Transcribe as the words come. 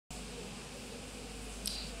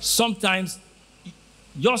Sometimes,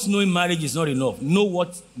 just knowing marriage is not enough. Know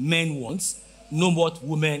what men want. Know what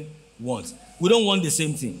women want. We don't want the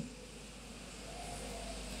same thing.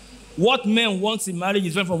 What men want in marriage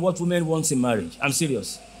is different from what women want in marriage. I'm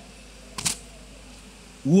serious.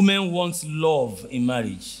 Women want love in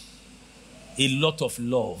marriage. A lot of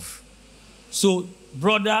love. So,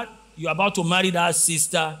 brother, you're about to marry that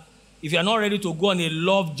sister. If you're not ready to go on a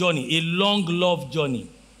love journey, a long love journey,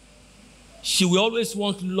 she will always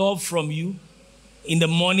want love from you in the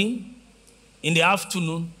morning, in the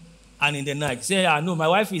afternoon, and in the night. Say, no, my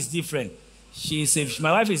wife is different. She says,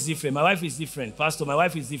 my wife is different. My wife is different. Pastor, my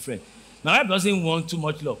wife is different. My wife doesn't want too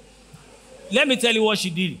much love. Let me tell you what she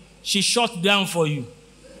did. She shut down for you.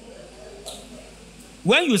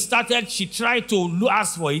 When you started, she tried to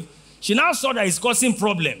ask for it. She now saw that it's causing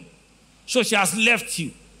problem. So she has left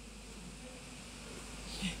you.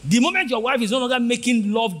 The moment your wife is no longer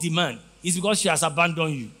making love demand, it's because she has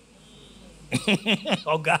abandoned you.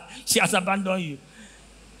 Oh God, she has abandoned you.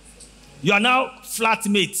 You are now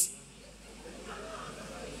flatmates.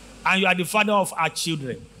 And you are the father of our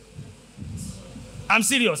children. I'm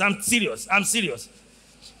serious.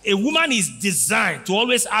 A woman is designed to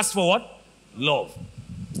always ask for what? Love.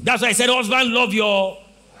 That's why I said, husband, love your...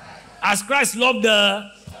 As Christ loved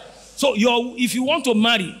the... So if you want to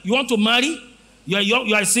marry, you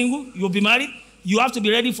are single, you'll be married, you have to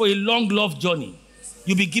be ready for a long love journey.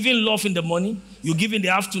 You'll be giving love in the morning, you give in the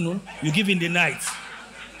afternoon, you give in the night.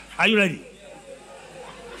 Are you ready?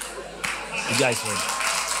 You guys ready?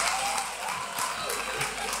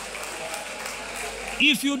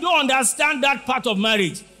 If you don't understand that part of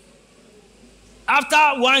marriage,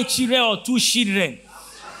 after 1 children or 2 children,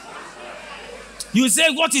 you say,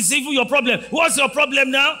 what is even your problem? What's your problem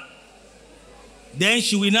now? Then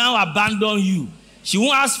she will now abandon you. She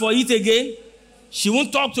won't ask for it again. She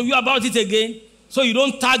won't talk to you about it again. So you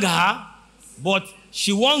don't tag her, but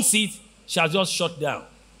she wants it, she has just shut down.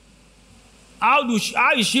 How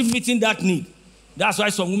is she meeting that need? That's why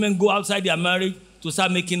some women go outside their marriage to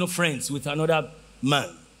start making friends with another man.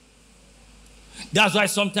 That's why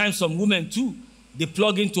sometimes some women too, they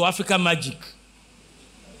plug into African magic.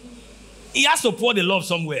 He has to pour the love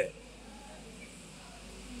somewhere.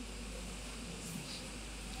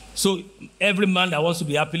 So every man that wants to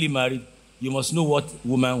be happily married, you must know what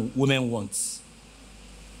women wants.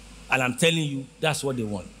 And I'm telling you, that's what they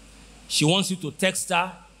want. She wants you to text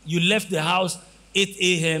her. You left the house 8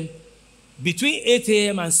 a.m. Between 8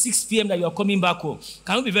 a.m. and 6 p.m. that you're coming back home.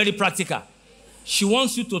 Can we be very practical? She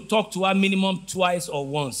wants you to talk to her minimum twice or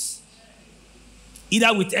once.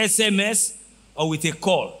 Either with SMS or with a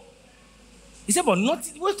call. He said, but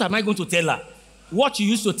what am I going to tell her? What you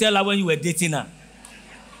used to tell her when you were dating her.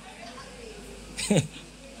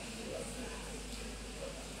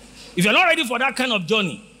 If you're not ready for that kind of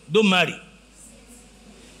journey, don't marry.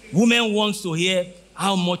 Women want to hear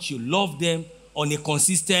how much you love them on a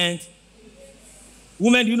consistent.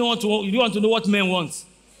 Women, you don't want to know what men want.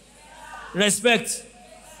 Respect.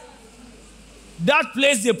 That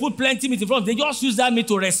place they put plenty meat in front, they just use that meat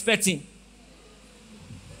to respect him.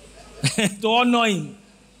 To honor him.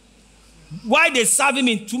 Why they serve him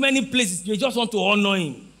in too many places? They just want to honor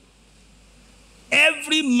him.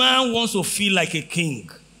 Every man wants to feel like a king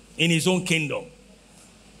in his own kingdom.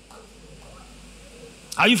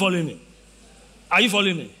 Are you following me? Are you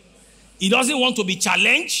following me? He doesn't want to be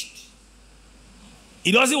challenged.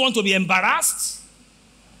 He doesn't want to be embarrassed.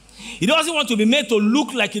 He doesn't want to be made to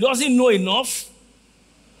look like he doesn't know enough.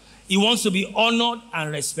 He wants to be honored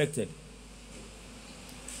and respected.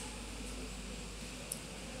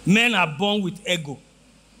 Men are born with ego.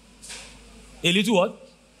 A little what?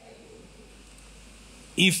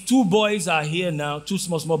 If 2 boys are here now, 2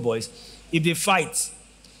 small boys, if they fight,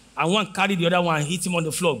 and one carry the other one and hit him on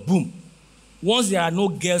the floor, boom. Once there are no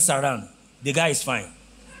girls around, the guy is fine.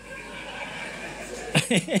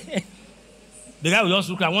 The guy will just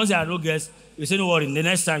look at, once there are no girls, you say, no worry, the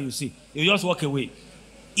next time you see, you just walk away.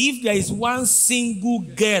 If there is one single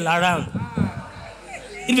girl around,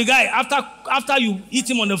 if the guy, after you hit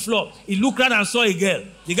him on the floor, he looked around and saw a girl,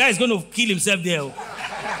 the guy is going to kill himself there.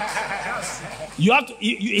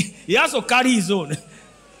 He has to carry his own.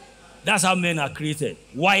 That's how men are created.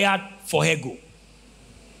 Wired for ego.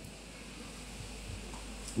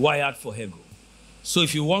 Wired for ego. So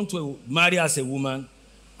if you want to marry as a woman,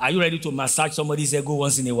 are you ready to massage somebody's ego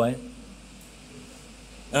once in a while?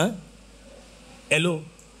 Huh? Hello?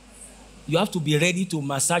 You have to be ready to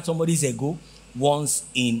massage somebody's ego once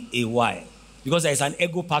in a while. Because there is an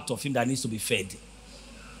ego part of him that needs to be fed.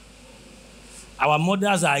 Our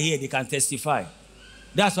mothers are here, they can testify.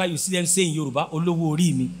 That's why you see them saying Yoruba, Olowo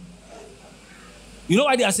ori mi. You know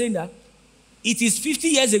why they are saying that? It is 50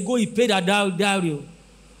 years ago he paid her dowry,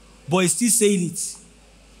 but he's still saying it.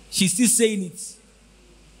 She's still saying it.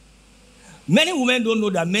 Many women don't know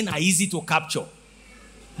that men are easy to capture.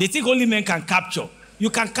 They think only men can capture. You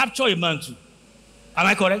can capture a man too. Am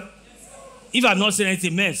I correct? If I'm not saying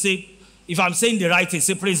anything, men say, if I'm saying the right thing,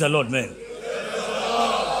 say praise the Lord, man.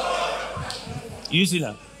 You see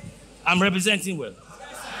now? I'm representing well.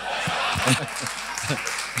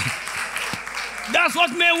 That's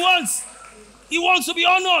what man wants. He wants to be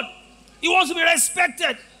honored. He wants to be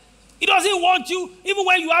respected. He doesn't want you, even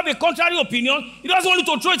when you have a contrary opinion, he doesn't want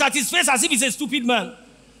you to throw it at his face as if he's a stupid man.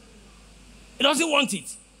 He doesn't want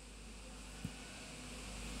it.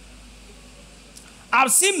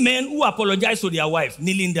 I've seen men who apologize to their wife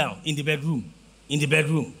kneeling down in the bedroom. In the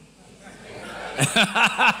bedroom.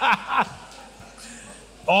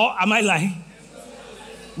 Or am I lying?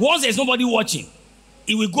 Once there's nobody watching,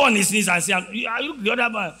 he will go on his knees and say, look, the other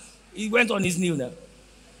man, he went on his knee now.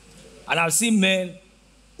 And I've seen men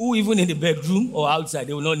who even in the bedroom or outside,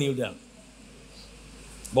 they will not kneel down.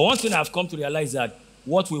 But one thing I've come to realize that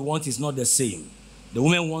what we want is not the same. The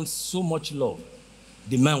woman wants so much love.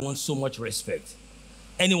 The man wants so much respect.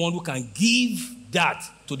 Anyone who can give that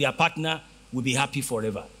to their partner will be happy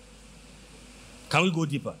forever. Can we go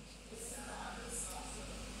deeper?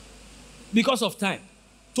 Because of time.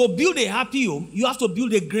 To build a happy home, you have to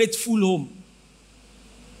build a grateful home.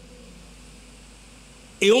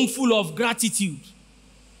 A home full of gratitude.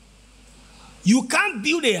 You can't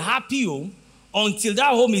build a happy home until that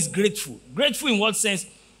home is grateful. Grateful in what sense?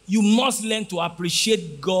 You must learn to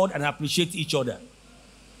appreciate God and appreciate each other.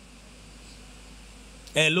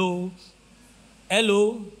 Hello?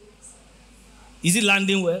 Hello? Is it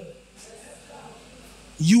landing well?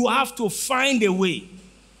 You have to find a way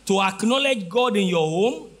to acknowledge God in your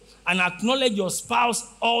home and acknowledge your spouse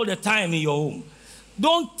all the time in your home.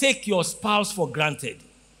 Don't take your spouse for granted.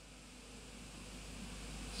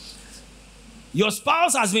 Your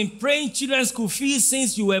spouse has been paying children's school fees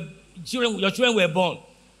since your children were born.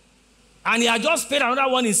 And he had just paid another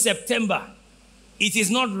one in September. It is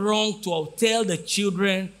not wrong to tell the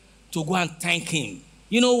children to go and thank him.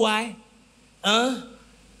 You know why?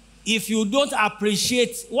 If you don't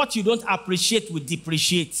appreciate, what you don't appreciate will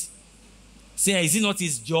depreciate. Say, is it not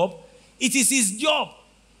his job? It is his job,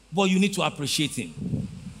 but you need to appreciate him.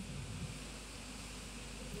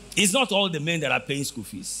 It's not all the men that are paying school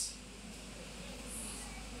fees.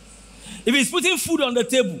 If he's putting food on the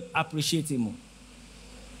table, appreciate him more.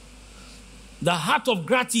 The heart of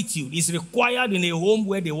gratitude is required in a home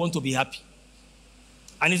where they want to be happy.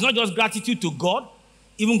 And it's not just gratitude to God,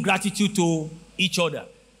 even gratitude to each other.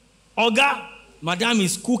 Oga, madam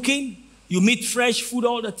is cooking. You meet fresh food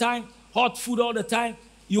all the time, hot food all the time.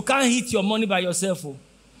 You can't eat your money by yourself.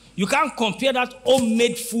 You can't compare that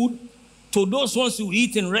homemade food to those ones you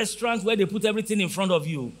eat in restaurants where they put everything in front of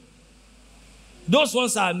you. Those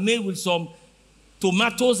ones are made with some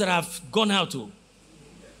tomatoes that have gone out.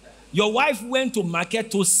 Your wife went to market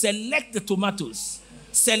to select the tomatoes,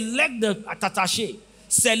 select the attaché,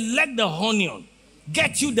 select the onion,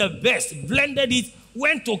 get you the best, blended it,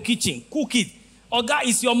 went to kitchen, cook it. Oga,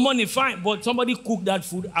 it's your money, fine, but somebody cook that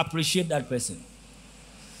food, appreciate that person.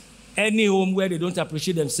 Any home where they don't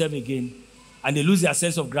appreciate themselves again and they lose their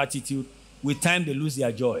sense of gratitude, with time they lose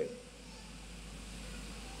their joy.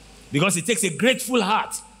 Because it takes a grateful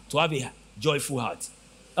heart to have a joyful heart.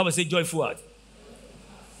 I would say joyful heart.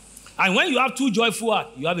 And when you have two joyful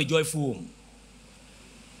hearts, you have a joyful home.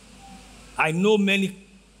 I know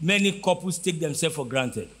many couples take themselves for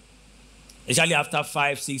granted. Especially after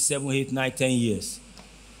 5, 6, 7, 8, 9, 10 years.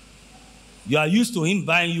 You are used to him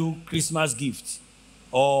buying you Christmas gifts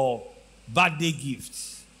or birthday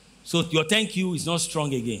gifts. So your thank you is not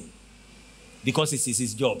strong again. Because it is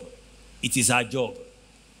his job. It is her job.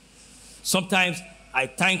 Sometimes I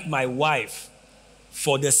thank my wife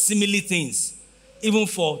for the simile things, even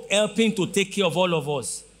for helping to take care of all of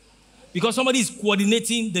us. Because somebody is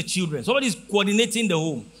coordinating the children. Somebody is coordinating the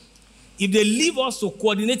home. If they leave us to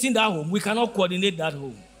coordinating that home, we cannot coordinate that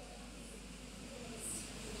home.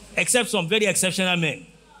 Except some very exceptional men.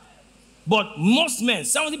 But most men,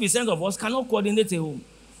 70% of us, cannot coordinate a home.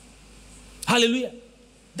 Hallelujah.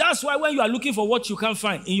 That's why when you are looking for what you can't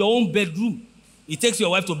find in your own bedroom, it takes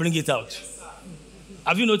your wife to bring it out.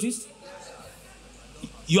 Have you noticed?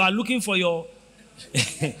 You are looking for your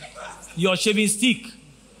your shaving stick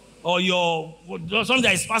or your something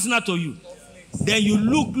that is personal to you. Then you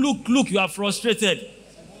look, you are frustrated.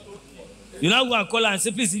 You now go and call her and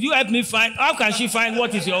say, please, did you help me find? How can she find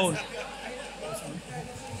what is your own?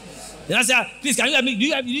 Then I say, please, can you help me?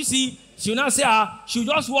 Did you see? She will now say, she'll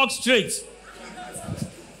just walk straight.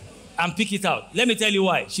 and pick it out. Let me tell you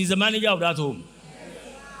why. She's the manager of that home.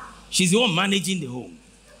 She's the one managing the home.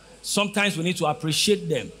 Sometimes we need to appreciate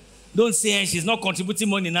them. Don't say, hey, she's not contributing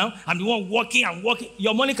money now. I'm the one working and working.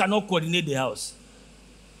 Your money cannot coordinate the house.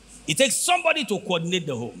 It takes somebody to coordinate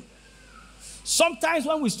the home. Sometimes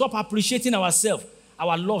when we stop appreciating ourselves,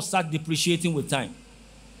 our love starts depreciating with time.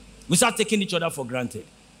 We start taking each other for granted.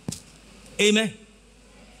 Amen.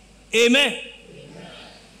 Amen.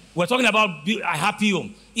 We're talking about a happy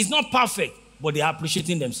home. It's not perfect, but they are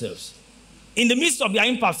appreciating themselves. In the midst of their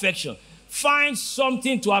imperfection, find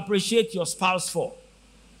something to appreciate your spouse for.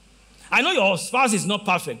 I know your spouse is not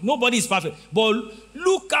perfect. Nobody is perfect. But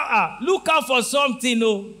look out for something.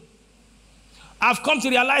 No. I've come to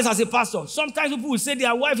realize as a pastor, sometimes people will say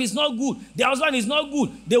their wife is not good, their husband is not good.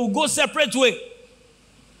 They will go separate way.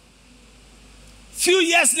 Few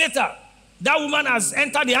years later, that woman has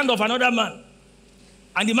entered the hand of another man.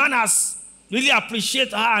 And the man has really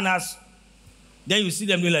appreciated her and has... Then you see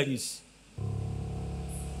them doing like this.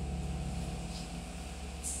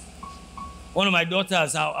 One of my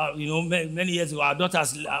daughters, many years ago, our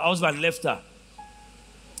husband left her.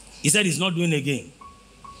 He said he's not doing it again.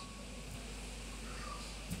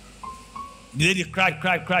 The lady cried.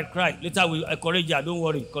 Later we encouraged her, don't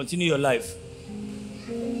worry, continue your life.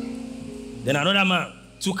 Then another man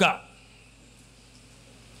took her.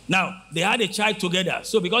 Now, they had a child together.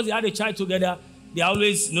 So because they had a child together, they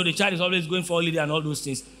always, the child is always going for holiday and all those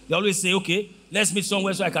things. They always say, okay, let's meet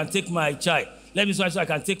somewhere so I can take my child. Let me somewhere so I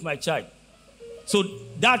can take my child. So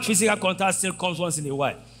that physical contact still comes once in a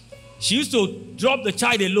while. She used to drop the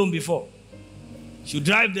child alone before. She would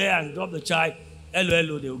drive there and drop the child.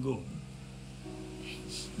 Hello, they will go.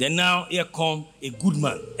 Then now, here come a good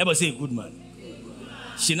man. Everybody say a good man.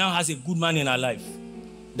 She now has a good man in her life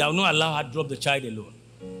that will not allow her to drop the child alone.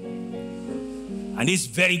 And this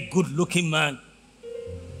very good-looking man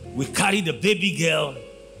will carry the baby girl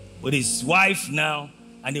with his wife now,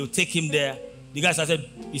 and they will take him there. The guy started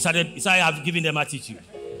giving them attitude.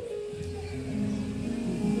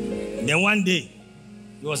 Then one day,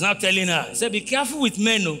 he was now telling her, he said, be careful with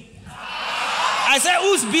men. No? I said,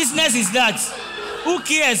 whose business is that? Who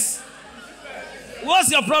cares?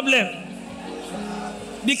 What's your problem?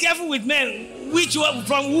 Be careful with men. Which one?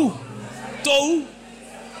 From who? To who?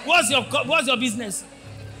 What's your business?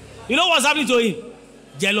 You know what's happening to him?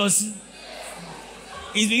 Jealousy.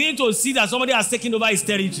 He's beginning to see that somebody has taken over his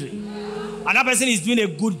territory. And that person is doing a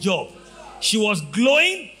good job. She was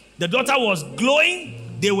glowing. The daughter was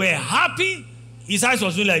glowing. They were happy. His eyes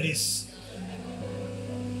was doing like this.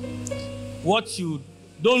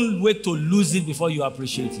 Don't wait to lose it before you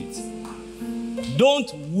appreciate it.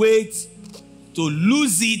 Don't wait to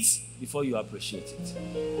lose it before you appreciate it.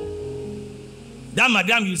 That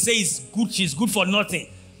madam you say is good, she's good for nothing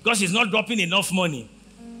because she's not dropping enough money.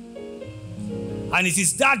 And it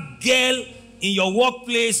is that girl in your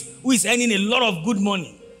workplace who is earning a lot of good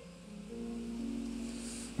money.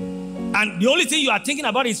 And the only thing you are thinking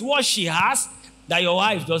about is what she has that your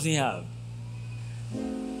wife doesn't have.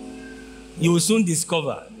 You will soon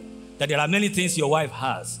discover that there are many things your wife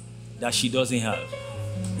has that she doesn't have.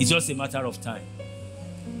 It's just a matter of time.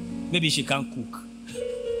 Maybe she can't cook.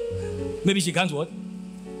 Maybe she can't what?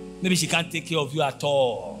 Maybe she can't take care of you at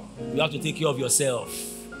all. You have to take care of yourself.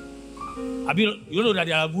 You know that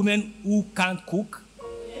there are women who can't cook?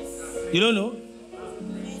 You don't know?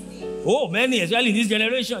 Oh, many, especially in this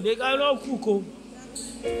generation, they cannot cook. Oh.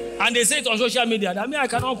 And they say it on social media that I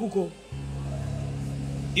cannot cook. Oh.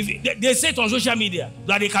 If they say it on social media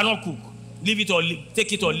that they cannot cook, leave it or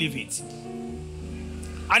take it or leave it.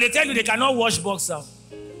 And they tell you they cannot wash boxer.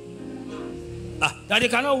 That they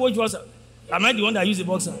cannot wash boxer. Am I the one that use the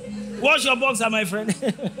boxer? Wash your boxer, my friend.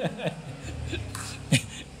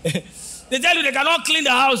 They tell you they cannot clean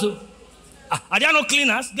the house. Are there no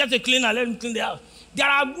cleaners? Get a cleaner, let them clean the house. There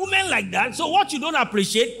are women like that. So what you don't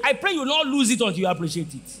appreciate, I pray you will not lose it until you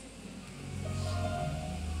appreciate it.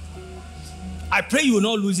 I pray you will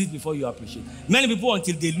not lose it before you appreciate it. Many people,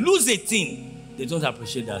 until they lose a thing, they don't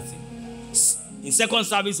appreciate that thing. In second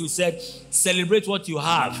service, we said, celebrate what you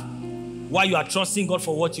have while you are trusting God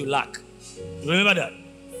for what you lack. You remember that?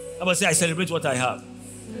 I must say, I celebrate what I have.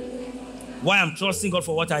 Why I'm trusting God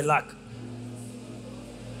for what I lack.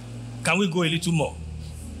 Can we go a little more?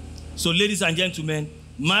 So, ladies and gentlemen,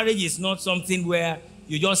 marriage is not something where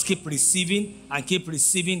you just keep receiving and keep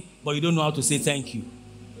receiving, but you don't know how to say thank you.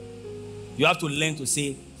 You have to learn to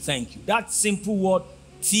say thank you. That simple word,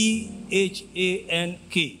 T-H-A-N-K,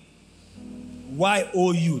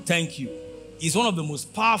 Y-O-U, thank you, is one of the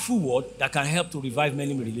most powerful words that can help to revive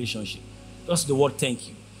many relationships. Just the word thank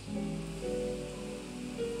you.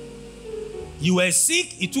 You were sick,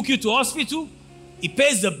 he took you to hospital, he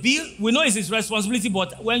pays the bill. We know it's his responsibility,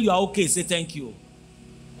 but when you are okay, say thank you.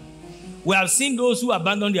 We have seen those who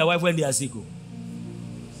abandon their wife when they are sick.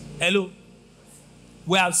 Hello?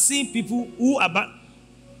 We have seen people who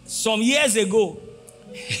some years ago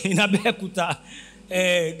in Abeokuta,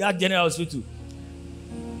 that general hospital,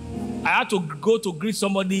 I had to go to greet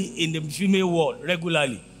somebody in the female ward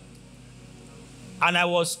regularly. And I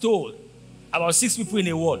was told, about 6 people in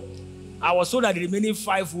a ward, I was told that the remaining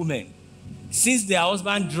 5 women, since their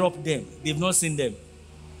husband dropped them, they've not seen them.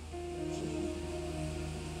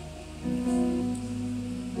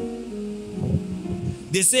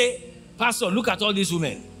 They say, Pastor, look at all these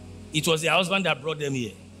women. It was their husband that brought them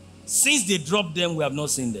here. Since they dropped them, we have not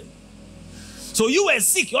seen them. So you were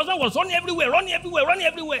sick. Your husband was running everywhere, running everywhere, running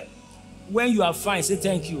everywhere. When you are fine, say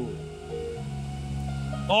thank you.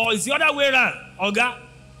 Or it's the other way around. Oga,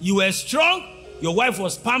 you were strong. Your wife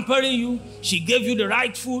was pampering you. She gave you the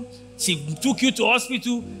right food. She took you to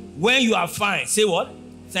hospital. When you are fine, say what?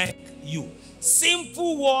 Thank you.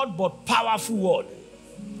 Simple word, but powerful word.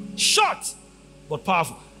 Short, but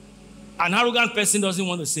powerful. An arrogant person doesn't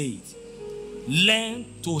want to say it. Learn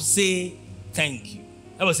to say thank you.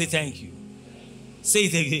 Ever say thank you. Say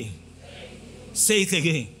it again. Say it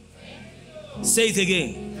again. Say it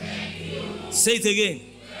again. Say it again.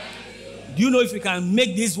 Do you know if you can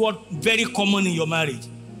make this word very common in your marriage,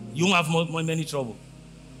 you won't have many trouble.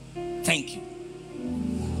 Thank you.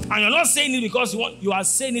 And you're not saying it because you are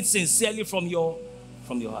saying it sincerely from your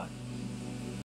heart.